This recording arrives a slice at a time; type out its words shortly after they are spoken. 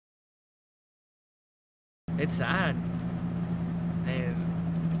It's sad, and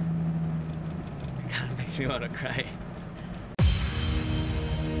it kind of makes me want to cry.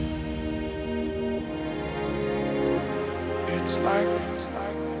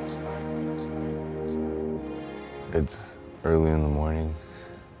 It's early in the morning,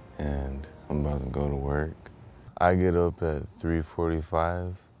 and I'm about to go to work. I get up at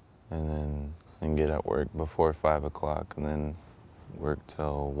 3:45, and get at work before 5 o'clock, and then work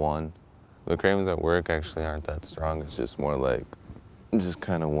till 1. The cravings at work actually aren't that strong. It's just more like, I just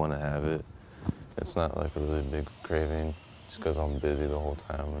kind of want to have it. It's not like a really big craving, just because I'm busy the whole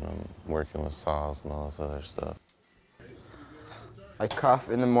time and I'm working with saws and all this other stuff. I cough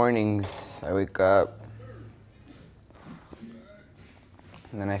in the mornings. I wake up,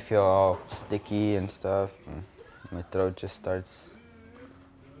 and then I feel all sticky and stuff. And my throat just starts,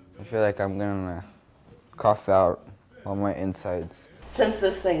 I feel like I'm gonna cough out all my insides. Since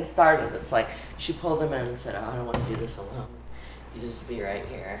this thing started, it's like she pulled him in and said, oh, I don't want to do this alone. You just be right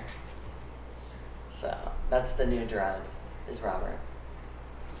here. So that's the new drug, is Robert.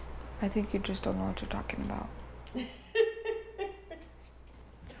 I think you just don't know what you're talking about.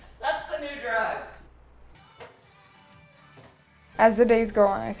 That's the new drug. As the days go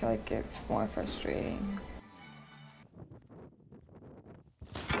on, I feel like it's more frustrating.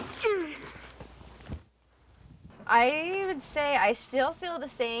 I would say I still feel the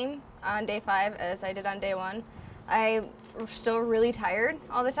same on day 5 as I did on day 1. I'm still really tired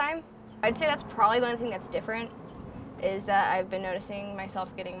all the time. I'd say that's probably the only thing that's different, is that I've been noticing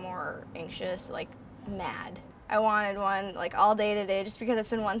myself getting more anxious, like mad. I wanted one like all day today just because it's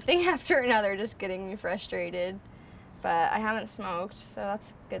been one thing after another just getting me frustrated. But I haven't smoked, so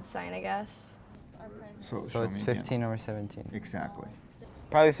that's a good sign, I guess. So it's 15 over 17. Exactly.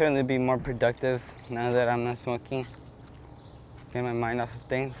 Probably certainly be more productive now that I'm not smoking. Get my mind off of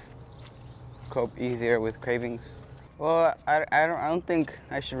things. Cope easier with cravings. Well, I don't think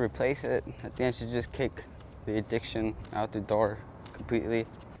I should replace it. I think I should just kick the addiction out the door completely.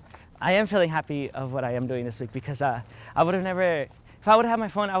 I am feeling happy of what I am doing this week because I would have never, if I would have had my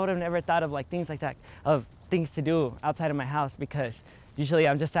phone, I would have never thought of like things like that, of things to do outside of my house, because usually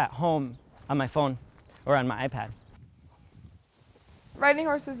I'm just at home on my phone or on my iPad. Riding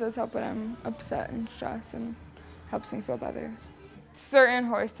horses does help when I'm upset and stressed, and helps me feel better. Certain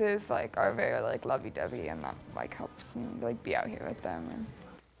horses like are very like lovey-dovey, and that like helps me like be out here with them.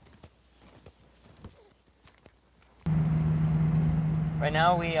 Right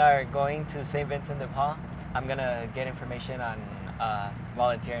now we are going to St. Vincent de Paul. I'm gonna get information on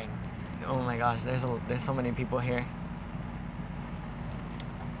volunteering. Oh my gosh, there's so many people here.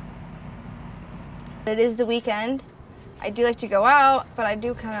 It is the weekend. I do like to go out, but I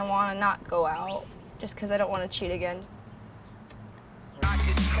do kind of want to not go out just because I don't want to cheat again.